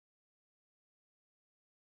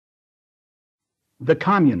the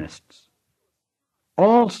communists.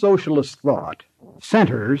 All socialist thought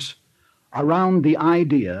centers around the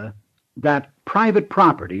idea that private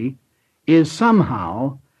property is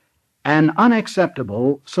somehow an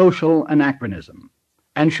unacceptable social anachronism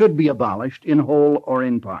and should be abolished in whole or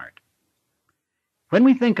in part. When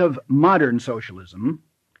we think of modern socialism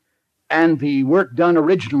and the work done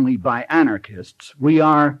originally by anarchists, we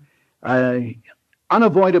are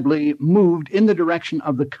unavoidably moved in the direction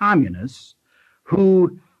of the communists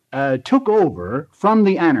who took over from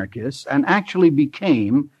the anarchists and actually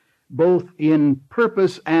became, both in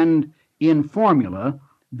purpose and in formula,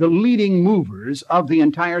 the leading movers of the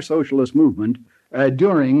entire socialist movement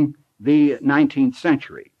during the 19th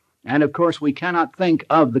century. And of course, we cannot think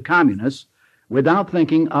of the communists without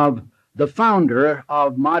thinking of the founder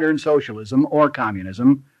of modern socialism or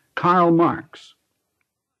communism, Karl Marx.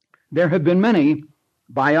 There have been many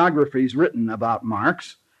biographies written about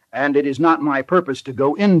Marx, and it is not my purpose to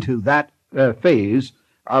go into that phase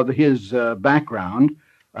of his background.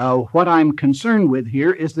 What I'm concerned with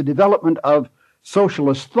here is the development of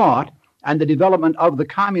socialist thought and the development of the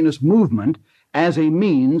communist movement as a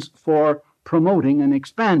means for promoting and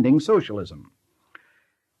expanding socialism.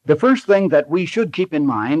 The first thing that we should keep in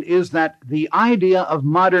mind is that the idea of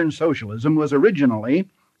modern socialism was originally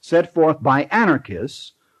set forth by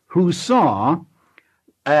anarchists who saw,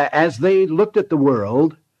 as they looked at the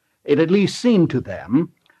world, it at least seemed to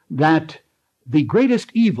them that the greatest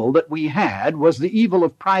evil that we had was the evil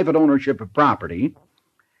of private ownership of property,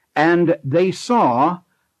 and they saw,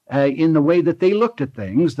 in the way that they looked at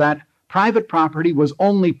things, that private property was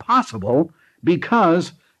only possible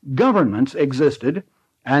because governments existed,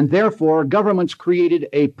 and therefore governments created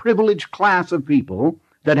a privileged class of people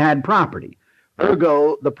that had property.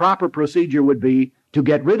 Ergo, the proper procedure would be to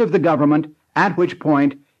get rid of the government, at which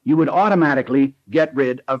point you would automatically get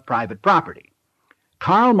rid of private property.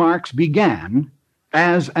 Karl Marx began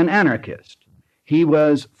as an anarchist. He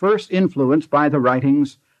was first influenced by the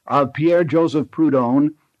writings of Pierre-Joseph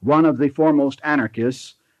Proudhon, one of the foremost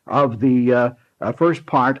anarchists of the first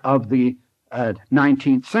part of the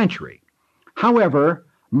 19th century. However,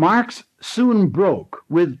 Marx soon broke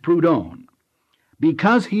with Proudhon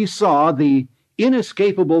because he saw the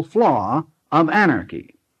inescapable flaw of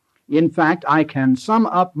anarchy. In fact, I can sum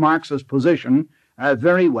up Marx's position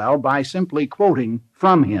very well by simply quoting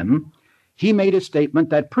from him. He made a statement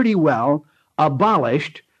that pretty well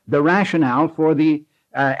abolished the rationale for the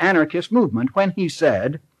anarchist movement when he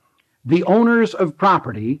said, "The owners of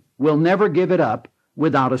property will never give it up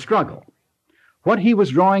without a struggle." What he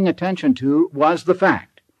was drawing attention to was the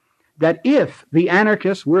fact that if the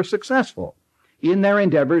anarchists were successful in their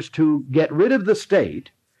endeavors to get rid of the state,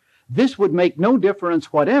 this would make no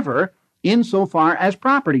difference whatever insofar as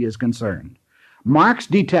property is concerned. Marx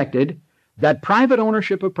detected that private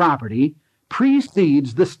ownership of property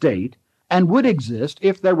precedes the state and would exist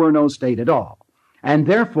if there were no state at all. And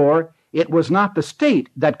therefore, it was not the state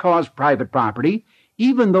that caused private property,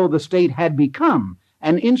 even though the state had become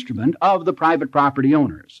an instrument of the private property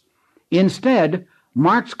owners. Instead,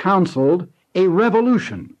 Marx counseled a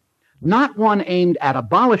revolution, not one aimed at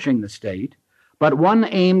abolishing the state, but one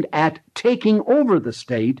aimed at taking over the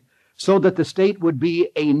state so that the state would be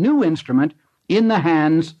a new instrument in the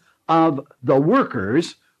hands of the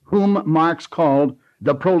workers, whom Marx called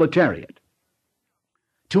the proletariat.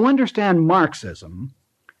 To understand Marxism,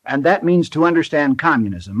 and that means to understand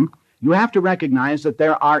communism, you have to recognize that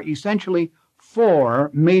there are essentially four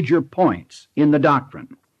major points in the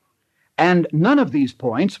doctrine. And none of these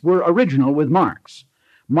points were original with Marx.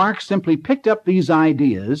 Marx simply picked up these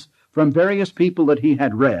ideas from various people that he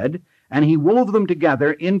had read, and he wove them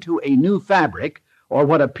together into a new fabric, or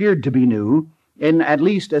what appeared to be new, in at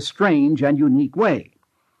least a strange and unique way.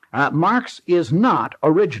 Marx is not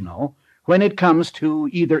original when it comes to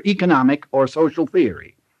either economic or social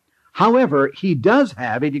theory. However, he does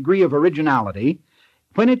have a degree of originality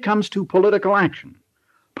when it comes to political action.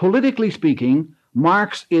 Politically speaking,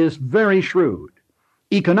 Marx is very shrewd.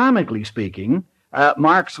 Economically speaking,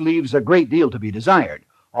 Marx leaves a great deal to be desired.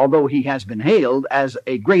 Although he has been hailed as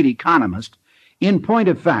a great economist, in point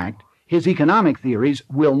of fact, his economic theories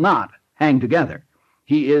will not hang together.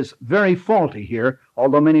 He is very faulty here,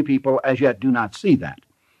 although many people as yet do not see that.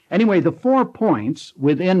 Anyway, the 4 points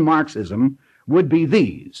within Marxism would be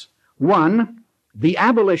these. 1, the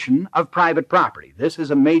abolition of private property. This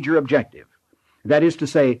is a major objective. That is to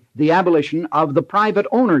say, the abolition of the private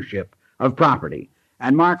ownership of property.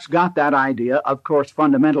 And Marx got that idea, of course,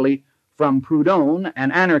 fundamentally from Proudhon,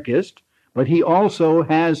 an anarchist, but he also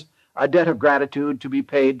has a debt of gratitude to be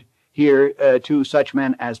paid here to such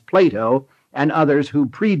men as Plato and others who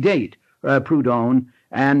predate Proudhon,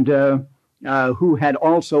 and who had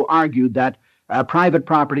also argued that private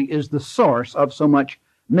property is the source of so much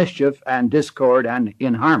mischief and discord and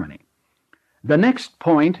inharmony. The next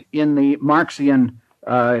point in the Marxian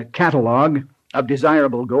catalog of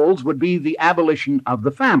desirable goals would be the abolition of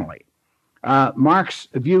the family. Marx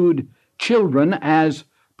viewed children as,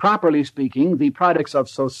 properly speaking, the products of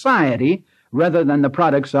society rather than the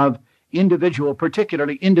products of individual,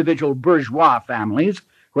 particularly individual bourgeois families,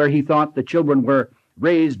 where he thought the children were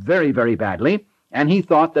raised very, very badly, and he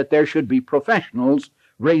thought that there should be professionals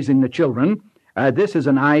raising the children. This is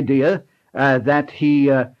an idea that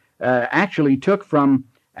he actually took from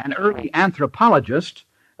an early anthropologist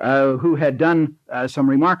who had done some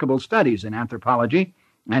remarkable studies in anthropology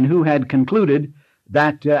and who had concluded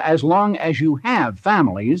that as long as you have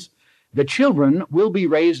families, the children will be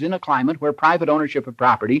raised in a climate where private ownership of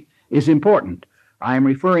property is important. I am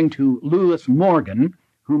referring to Lewis Morgan,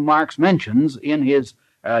 whom Marx mentions in his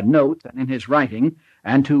notes and in his writing,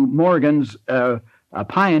 and to Morgan's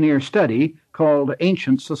pioneer study called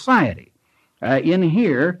Ancient Society. In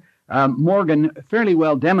here, Morgan fairly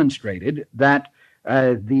well demonstrated that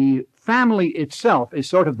the family itself is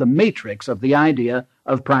sort of the matrix of the idea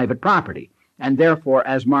of private property. And therefore,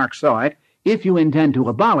 as Marx saw it, if you intend to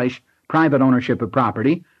abolish private ownership of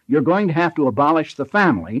property, you're going to have to abolish the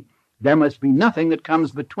family. There must be nothing that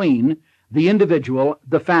comes between the individual,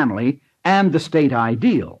 the family, and the state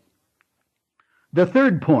ideal. The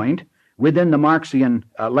third point within the Marxian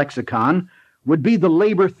lexicon would be the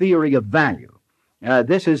labor theory of value.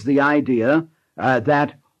 This is the idea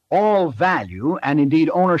that all value, and indeed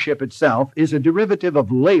ownership itself, is a derivative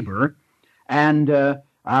of labor, and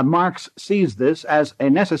Marx sees this as a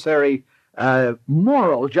necessary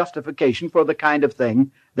moral justification for the kind of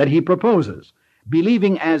thing that he proposes.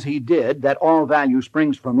 Believing as he did that all value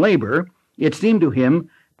springs from labor, it seemed to him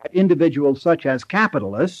that individuals such as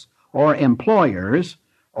capitalists or employers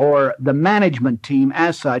or the management team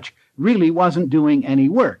as such really wasn't doing any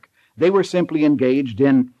work. They were simply engaged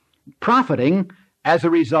in profiting as a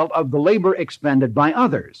result of the labor expended by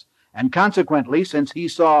others. And consequently, since he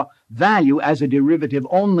saw value as a derivative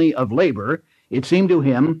only of labor, it seemed to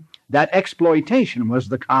him that exploitation was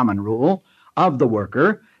the common rule of the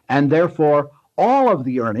worker, and therefore all of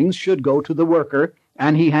the earnings should go to the worker,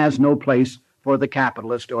 and he has no place for the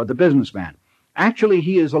capitalist or the businessman. Actually,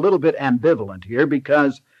 he is a little bit ambivalent here,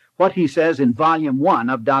 because what he says in Volume 1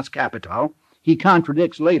 of Das Kapital, he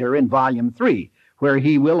contradicts later in Volume 3, where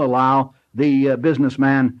he will allow the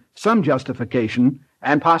businessman some justification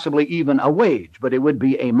and possibly even a wage, but it would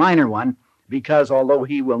be a minor one, because although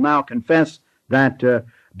he will now confess that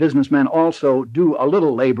businessmen also do a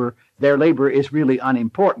little labor, their labor is really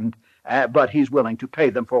unimportant, but he's willing to pay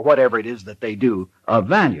them for whatever it is that they do of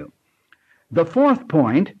value. The fourth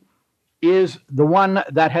point is the one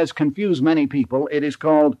that has confused many people. It is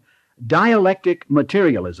called dialectic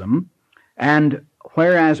materialism, and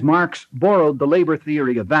whereas Marx borrowed the labor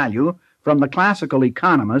theory of value from the classical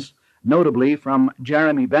economists, notably from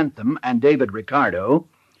Jeremy Bentham and David Ricardo,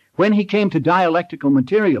 when he came to dialectical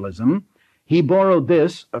materialism, he borrowed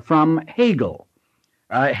this from Hegel.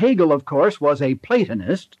 Hegel, of course, was a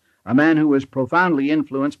Platonist, a man who was profoundly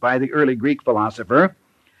influenced by the early Greek philosopher,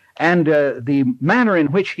 and the manner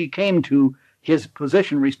in which he came to his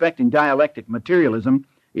position respecting dialectic materialism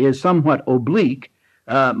is somewhat oblique.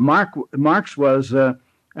 Marx was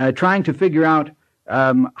trying to figure out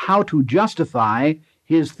how to justify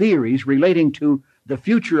his theories relating to the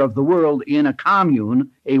future of the world in a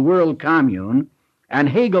commune, a world commune, and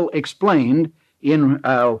Hegel explained in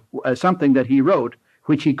something that he wrote,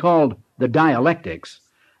 which he called the Dialectics,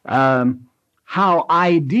 how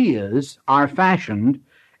ideas are fashioned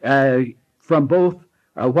from both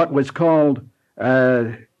what was called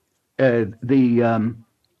the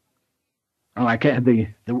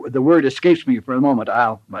word escapes me for a moment,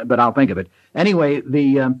 but I'll think of it. Anyway,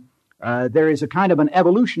 there is a kind of an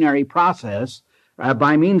evolutionary process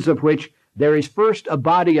by means of which there is first a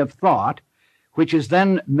body of thought, which is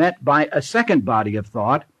then met by a second body of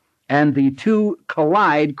thought, and the two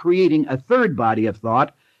collide, creating a third body of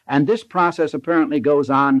thought, and this process apparently goes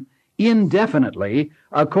on indefinitely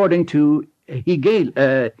according to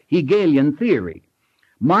Hegelian theory.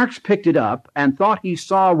 Marx picked it up and thought he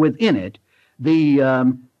saw within it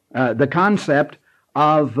the concept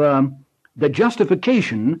of the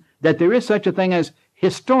justification that there is such a thing as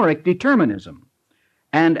historic determinism.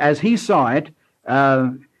 And as he saw it,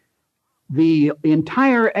 the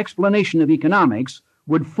entire explanation of economics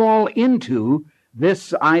would fall into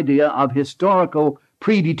this idea of historical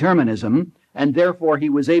predeterminism, and therefore he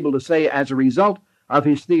was able to say, as a result of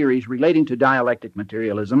his theories relating to dialectic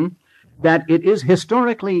materialism, that it is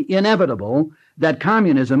historically inevitable that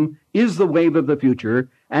communism is the wave of the future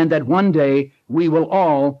and that one day we will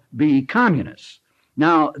all be communists.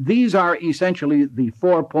 Now, these are essentially the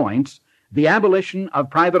 4 points: the abolition of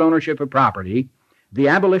private ownership of property, the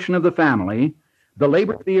abolition of the family, the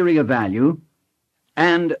labor theory of value,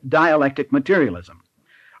 and dialectic materialism.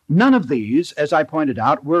 None of these, as I pointed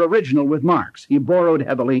out, were original with Marx. He borrowed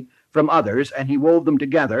heavily from others, and he wove them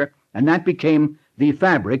together, and that became the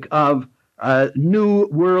fabric of New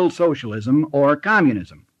World Socialism or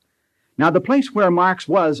communism. Now, the place where Marx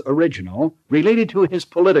was original related to his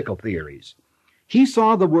political theories. He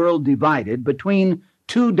saw the world divided between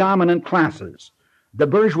 2 dominant classes: the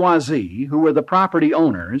bourgeoisie, who were the property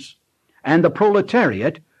owners, and the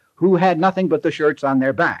proletariat, who had nothing but the shirts on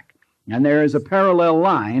their back. And there is a parallel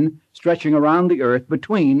line stretching around the earth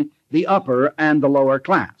between the upper and the lower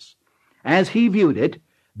class. As he viewed it,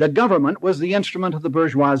 the government was the instrument of the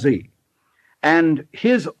bourgeoisie. And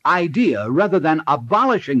his idea, rather than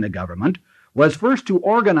abolishing the government, was first to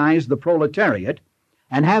organize the proletariat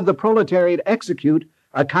and have the proletariat execute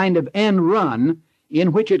a kind of end run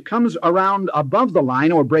in which it comes around above the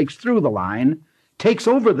line or breaks through the line, takes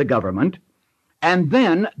over the government, and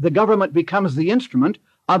then the government becomes the instrument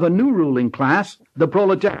of a new ruling class, the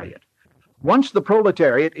proletariat. Once the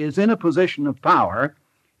proletariat is in a position of power,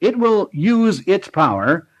 it will use its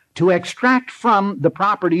power to extract from the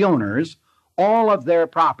property owners all of their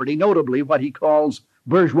property, notably what he calls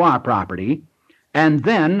bourgeois property, and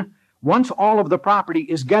then, once all of the property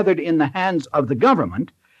is gathered in the hands of the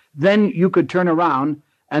government, then you could turn around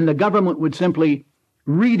and the government would simply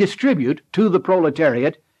redistribute to the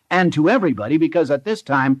proletariat and to everybody, because at this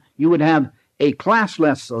time you would have a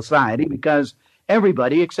classless society, because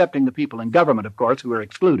everybody, excepting the people in government, of course, who are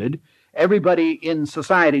excluded, everybody in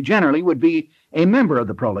society generally would be a member of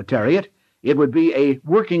the proletariat. It would be a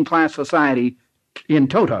working class society in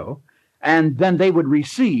toto, and then they would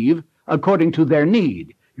receive according to their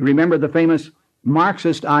need. You remember the famous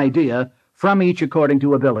Marxist idea, from each according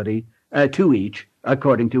to ability, to each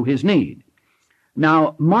according to his need.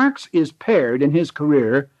 Now, Marx is paired in his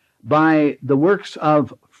career by the works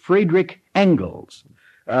of Friedrich Engels,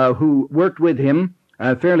 who worked with him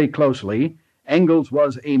fairly closely. Engels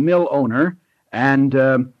was a mill owner and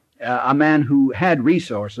a man who had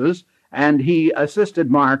resources, and he assisted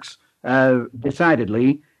Marx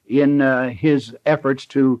decidedly in his efforts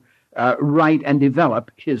to write and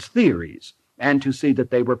develop his theories and to see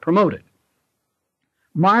that they were promoted.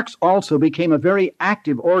 Marx also became a very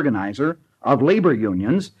active organizer of labor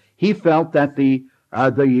unions. He felt that the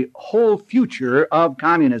whole future of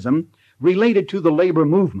communism related to the labor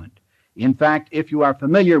movement. In fact, if you are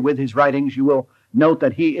familiar with his writings, you will note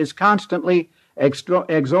that he is constantly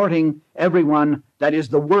exhorting everyone, that is,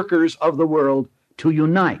 the workers of the world, to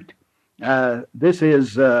unite. This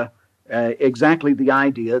is exactly the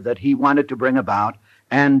idea that he wanted to bring about,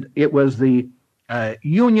 and it was the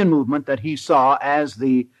union movement that he saw as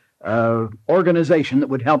the organization that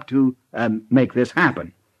would help to make this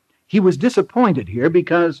happen. He was disappointed here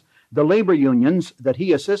because the labor unions that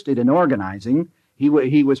he assisted in organizing,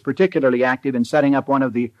 he was particularly active in setting up one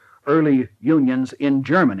of the early unions in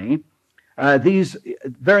Germany. These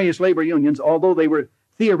various labor unions, although they were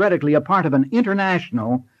theoretically a part of an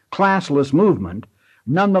international classless movement,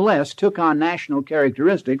 nonetheless took on national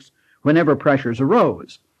characteristics whenever pressures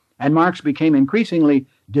arose. And Marx became increasingly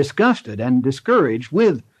disgusted and discouraged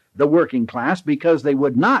with the working class because they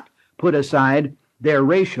would not put aside their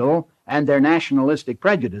racial and their nationalistic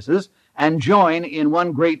prejudices and join in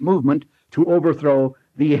one great movement to overthrow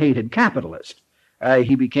the hated capitalist.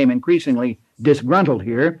 He became increasingly disgruntled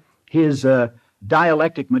here. His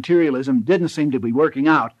dialectic materialism didn't seem to be working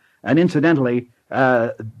out. And incidentally,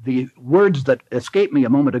 the words that escaped me a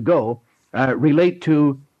moment ago relate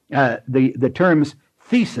to the terms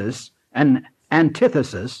thesis and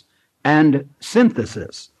antithesis and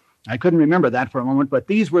synthesis. I couldn't remember that for a moment, but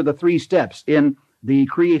these were the 3 steps in the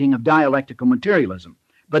creating of dialectical materialism.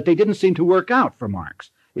 But they didn't seem to work out for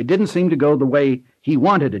Marx. It didn't seem to go the way he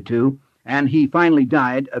wanted it to, and he finally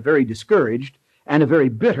died a very discouraged and a very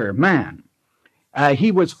bitter man.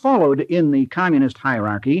 He was followed in the communist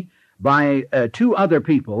hierarchy by 2 other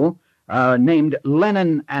people named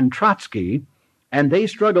Lenin and Trotsky, and they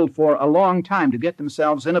struggled for a long time to get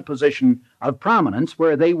themselves in a position of prominence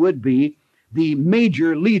where they would be the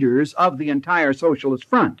major leaders of the entire socialist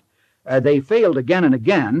front. They failed again and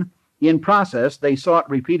again. In process, they sought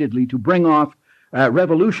repeatedly to bring off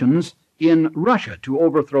revolutions in Russia to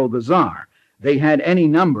overthrow the Tsar. They had any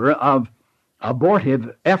number of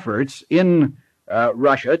abortive efforts in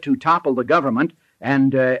Russia to topple the government,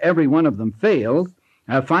 and every one of them failed.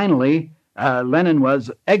 Finally, Lenin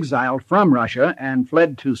was exiled from Russia and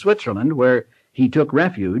fled to Switzerland, where he took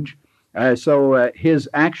refuge. So his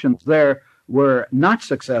actions there were not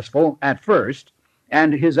successful at first,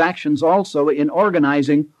 and his actions also in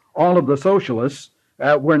organizing all of the socialists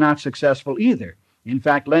were not successful either. In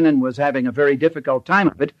fact, Lenin was having a very difficult time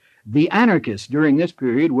of it. The anarchists during this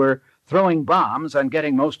period were throwing bombs and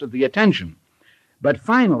getting most of the attention. But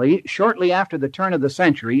finally, shortly after the turn of the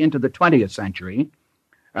century into the 20th century,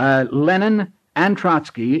 Lenin and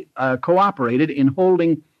Trotsky cooperated in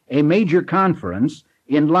holding a major conference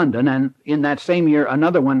in London, and in that same year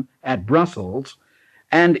another one at Brussels.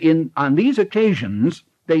 And on these occasions,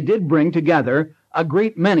 they did bring together a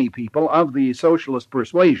great many people of the socialist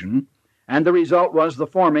persuasion, and the result was the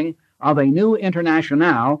forming of a new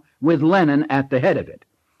internationale with Lenin at the head of it.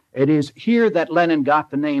 It is here that Lenin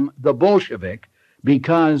got the name the Bolshevik,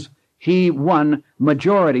 because he won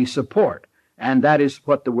majority support, and that is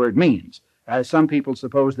what the word means. Some people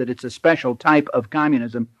suppose that it's a special type of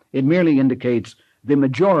communism. It merely indicates the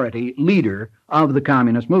majority leader of the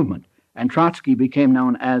communist movement. And Trotsky became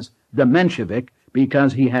known as the Menshevik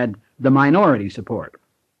because he had the minority support.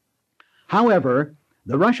 However,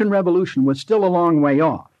 the Russian Revolution was still a long way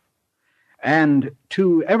off. And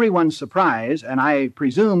to everyone's surprise, and I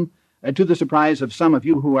presume to the surprise of some of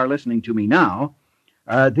you who are listening to me now,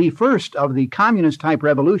 the first of the communist-type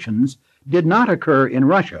revolutions did not occur in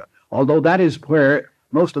Russia, although that is where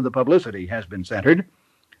most of the publicity has been centered.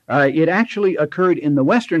 It actually occurred in the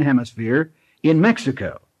Western Hemisphere in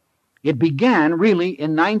Mexico. It began really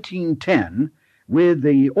in 1910 with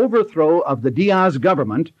the overthrow of the Diaz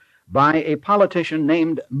government by a politician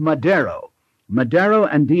named Madero. Madero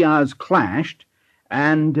and Diaz clashed,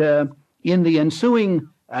 and in the ensuing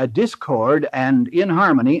discord and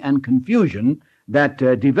inharmony and confusion that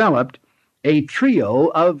developed, a trio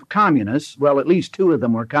of communists, well, at least two of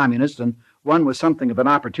them were communists and one was something of an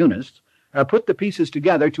opportunist, put the pieces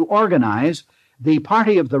together to organize the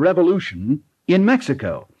Party of the Revolution in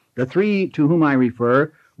Mexico. The three to whom I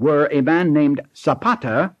refer were a man named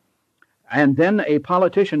Zapata, and then a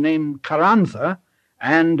politician named Carranza,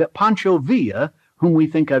 and Pancho Villa, whom we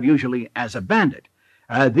think of usually as a bandit.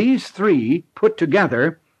 These three put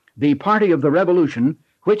together the Party of the Revolution,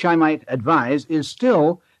 which I might advise is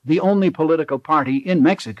still the only political party in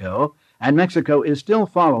Mexico, and Mexico is still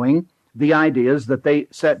following the ideas that they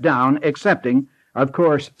set down, excepting, of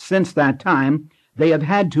course, since that time, they have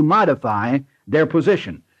had to modify their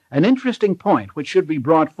position. An interesting point which should be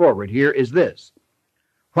brought forward here is this.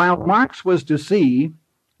 While Marx was to see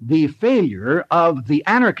the failure of the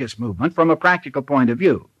anarchist movement from a practical point of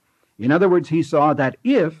view, in other words, he saw that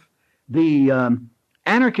if the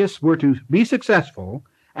anarchists were to be successful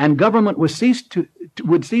and government would cease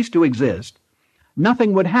to exist,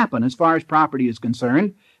 nothing would happen as far as property is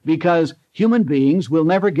concerned, because human beings will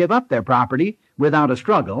never give up their property without a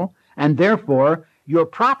struggle, and therefore your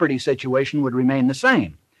property situation would remain the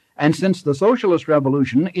same. And since the socialist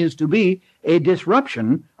revolution is to be a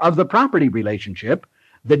disruption of the property relationship,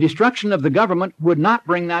 the destruction of the government would not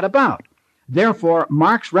bring that about. Therefore,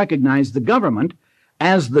 Marx recognized the government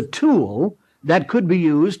as the tool that could be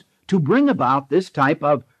used to bring about this type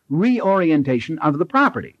of reorientation of the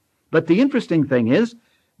property. But the interesting thing is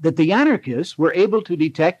that the anarchists were able to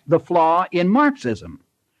detect the flaw in Marxism.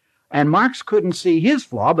 And Marx couldn't see his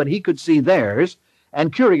flaw, but he could see theirs.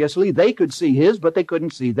 And curiously, they could see his, but they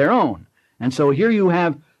couldn't see their own. And so here you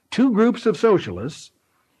have two groups of socialists,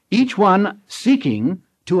 each one seeking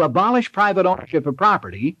to abolish private ownership of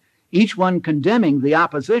property, each one condemning the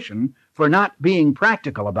opposition for not being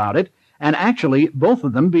practical about it, and actually both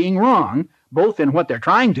of them being wrong, both in what they're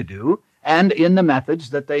trying to do and in the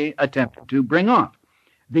methods that they attempted to bring off.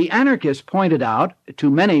 The anarchists pointed out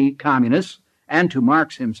to many communists, and to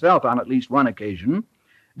Marx himself on at least one occasion,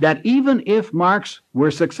 that even if Marx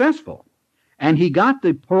were successful, and he got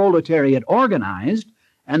the proletariat organized,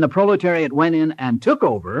 and the proletariat went in and took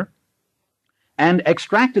over, and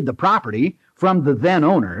extracted the property from the then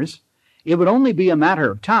owners, it would only be a matter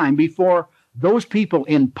of time before those people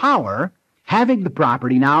in power, having the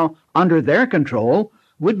property now under their control,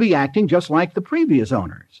 would be acting just like the previous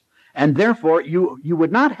owners. And therefore, you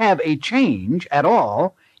would not have a change at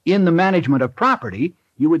all in the management of property.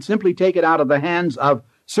 You would simply take it out of the hands of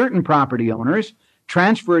certain property owners,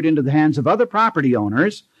 transfer it into the hands of other property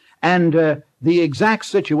owners, and the exact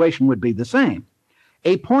situation would be the same.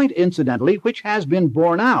 A point, incidentally, which has been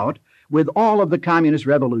borne out with all of the communist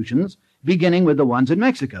revolutions, beginning with the ones in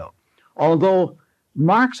Mexico. Although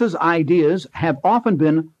Marx's ideas have often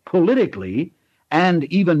been politically and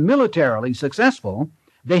even militarily successful,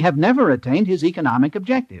 they have never attained his economic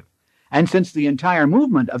objective. And since the entire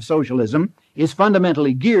movement of socialism is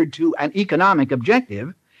fundamentally geared to an economic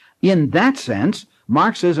objective, in that sense,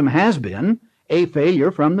 Marxism has been a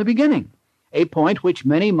failure from the beginning, a point which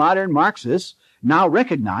many modern Marxists now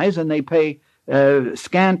recognize, and they pay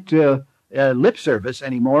scant lip service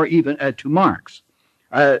anymore even to Marx.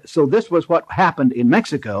 So this was what happened in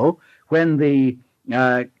Mexico when the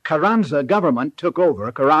Carranza government took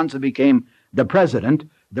over. Carranza became the president,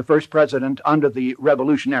 the first president under the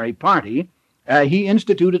Revolutionary Party. He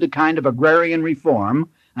instituted a kind of agrarian reform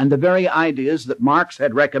and the very ideas that Marx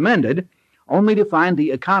had recommended, only to find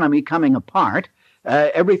the economy coming apart.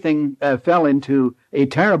 Everything fell into a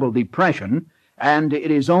terrible depression, and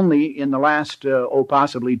it is only in the last,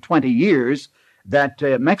 possibly 20 years that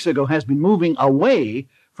Mexico has been moving away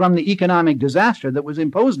from the economic disaster that was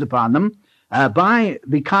imposed upon them by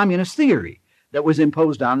the communist theory that was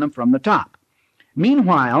imposed on them from the top.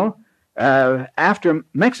 Meanwhile, after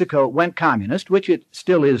Mexico went communist, which it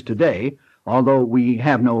still is today, although we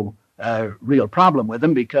have no real problem with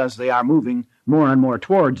them because they are moving more and more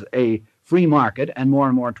towards a free market and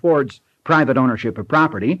more towards private ownership of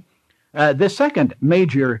property, the second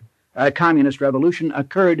major communist revolution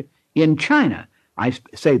occurred in China. I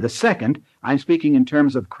say the second. I'm speaking in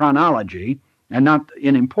terms of chronology and not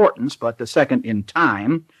in importance, but the second in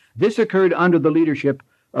time. This occurred under the leadership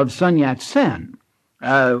of Sun Yat-sen,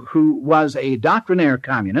 who was a doctrinaire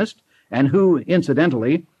communist and who,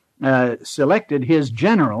 incidentally, selected his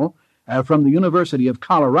general from the University of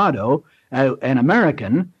Colorado, an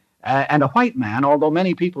American and a white man, although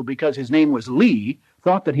many people, because his name was Lee,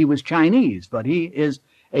 thought that he was Chinese. But he is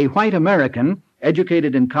a white American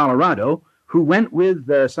educated in Colorado who went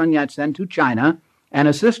with Sun Yat-sen to China and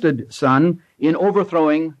assisted Sun in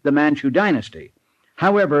overthrowing the Manchu dynasty.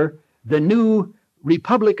 However, the new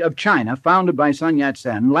Republic of China, founded by Sun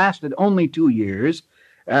Yat-sen, lasted only 2 years.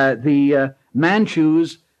 The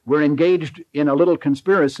Manchus were engaged in a little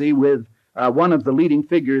conspiracy with one of the leading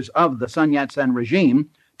figures of the Sun Yat-sen regime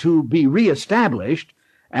to be reestablished,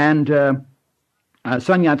 and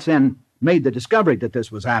Sun Yat-sen made the discovery that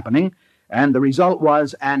this was happening, and the result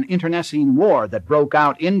was an internecine war that broke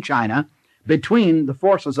out in China between the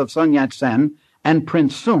forces of Sun Yat-sen and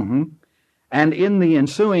Prince Sung, and in the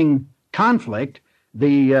ensuing conflict,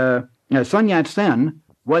 the Sun Yat-sen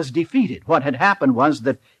was defeated. What had happened was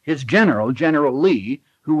that his general, General Lee,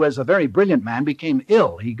 who was a very brilliant man, became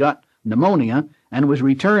ill. He got pneumonia and was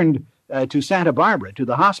returned to Santa Barbara, to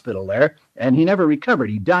the hospital there, and he never recovered.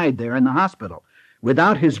 He died there in the hospital.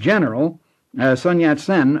 Without his general, Sun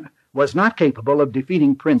Yat-sen was not capable of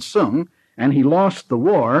defeating Prince Sung, and he lost the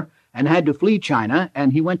war and had to flee China,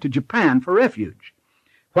 and he went to Japan for refuge.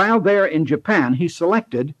 While there in Japan, he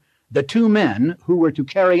selected the two men who were to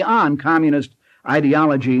carry on communist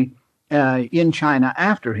ideology in China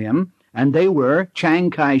after him, and they were Chiang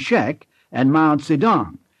Kai-shek and Mao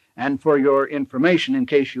Zedong. And for your information, in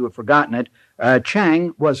case you have forgotten it,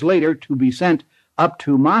 Chiang was later to be sent up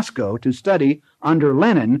to Moscow to study under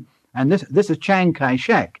Lenin, and this is Chiang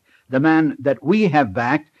Kai-shek, the man that we have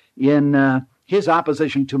backed in his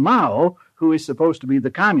opposition to Mao, who is supposed to be the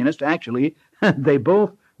communist. Actually, they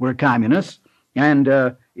both were communists,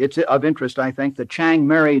 and it's of interest, I think, that Chiang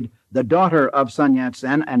married the daughter of Sun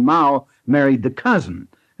Yat-sen and Mao married the cousin,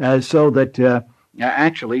 so that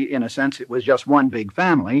actually, in a sense, it was just one big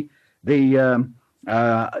family. There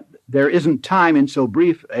isn't time in so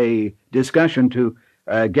brief a discussion to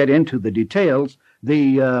get into the details.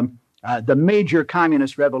 The major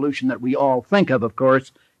communist revolution that we all think of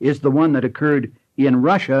course, is the one that occurred in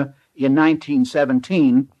Russia in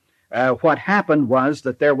 1917. What happened was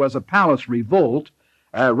that there was a palace revolt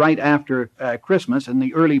right after Christmas in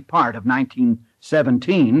the early part of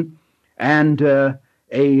 1917, and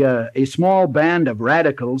a small band of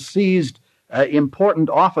radicals seized important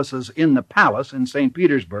offices in the palace in St.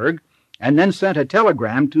 Petersburg and then sent a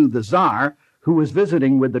telegram to the Tsar, who was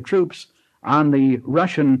visiting with the troops on the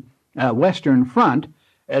Russian Western Front,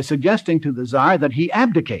 suggesting to the Tsar that he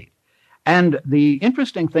abdicate. And the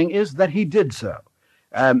interesting thing is that he did so.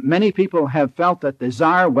 Many people have felt that the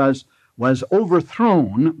Tsar was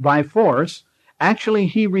overthrown by force. Actually,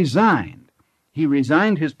 he resigned. He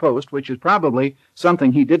resigned his post, which is probably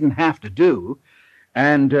something he didn't have to do.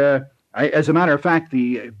 And as a matter of fact,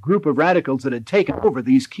 the group of radicals that had taken over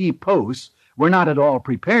these key posts were not at all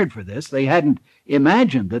prepared for this. They hadn't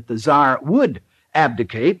imagined that the Tsar would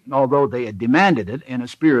abdicate, although they had demanded it in a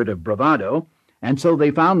spirit of bravado. And so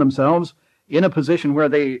they found themselves in a position where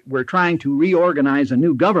they were trying to reorganize a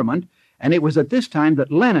new government. And it was at this time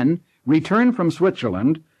that Lenin returned from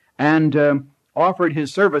Switzerland and offered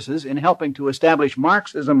his services in helping to establish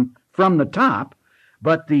Marxism from the top.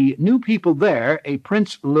 But the new people there, a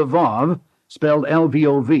Prince Lvov, spelled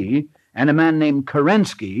Lvov, and a man named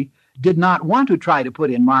Kerensky, did not want to try to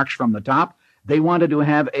put in Marx from the top. They wanted to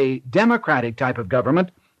have a democratic type of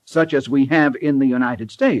government, such as we have in the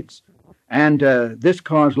United States. And this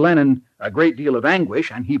caused Lenin a great deal of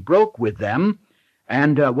anguish, and he broke with them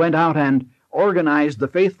and went out and organized the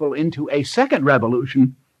faithful into a second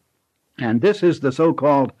revolution. And this is the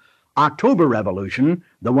so-called October Revolution,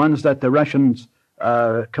 the ones that the Russians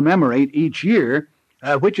commemorate each year,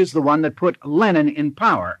 which is the one that put Lenin in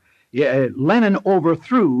power. Lenin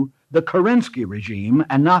overthrew the Kerensky regime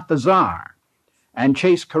and not the Tsar, and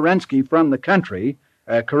chased Kerensky from the country.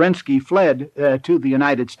 Kerensky fled to the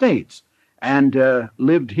United States and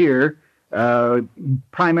lived here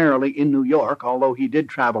primarily in New York, although he did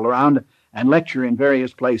travel around and lecture in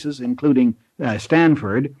various places, including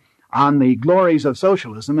Stanford, on the glories of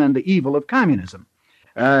socialism and the evil of communism.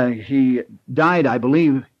 He died, I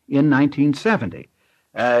believe, in 1970,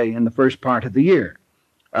 in the first part of the year.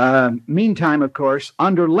 Meantime, of course,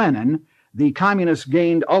 under Lenin, the communists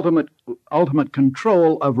gained ultimate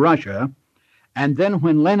control of Russia, and then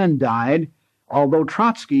when Lenin died, although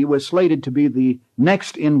Trotsky was slated to be the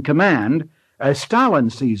next in command, Stalin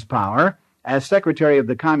seized power. As secretary of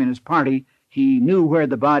the Communist Party, he knew where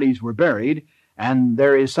the bodies were buried, and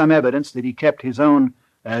there is some evidence that he kept his own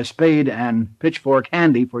spade and pitchfork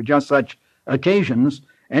handy for just such occasions.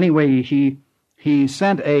 Anyway, he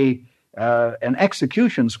sent an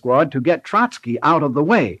execution squad to get Trotsky out of the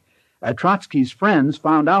way. Trotsky's friends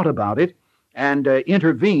found out about it and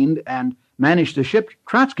intervened and managed to ship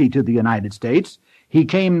Trotsky to the United States. He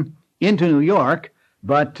came into New York,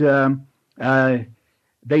 but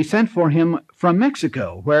they sent for him from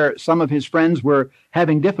Mexico, where some of his friends were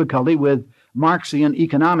having difficulty with Marxian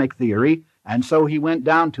economic theory, and so he went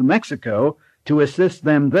down to Mexico to assist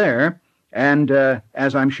them there. And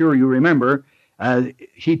as I'm sure you remember,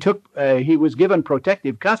 he was given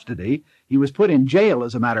protective custody. He was put in jail,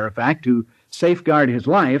 as a matter of fact, to safeguard his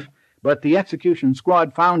life, but the execution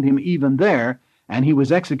squad found him even there, and he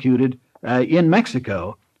was executed in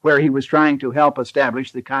Mexico, where he was trying to help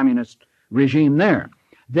establish the communist regime there.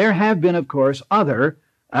 There have been, of course, other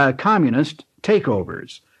communist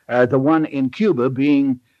takeovers, the one in Cuba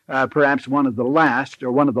being perhaps one of the last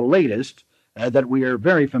or one of the latest that we are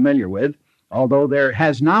very familiar with, although there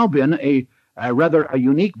has now been a rather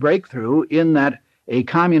unique breakthrough in that a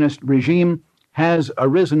communist regime has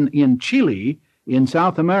arisen in Chile, in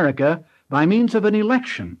South America, by means of an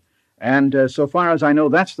election. And so far as I know,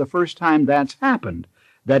 that's the first time that's happened,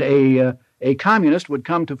 that a communist would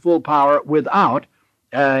come to full power without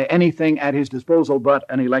anything at his disposal but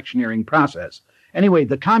an electioneering process. Anyway,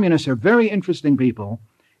 the communists are very interesting people.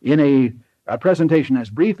 In a presentation as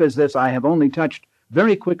brief as this, I have only touched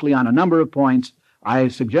very quickly on a number of points. I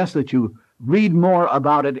suggest that you read more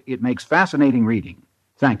about it. It makes fascinating reading.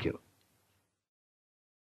 Thank you.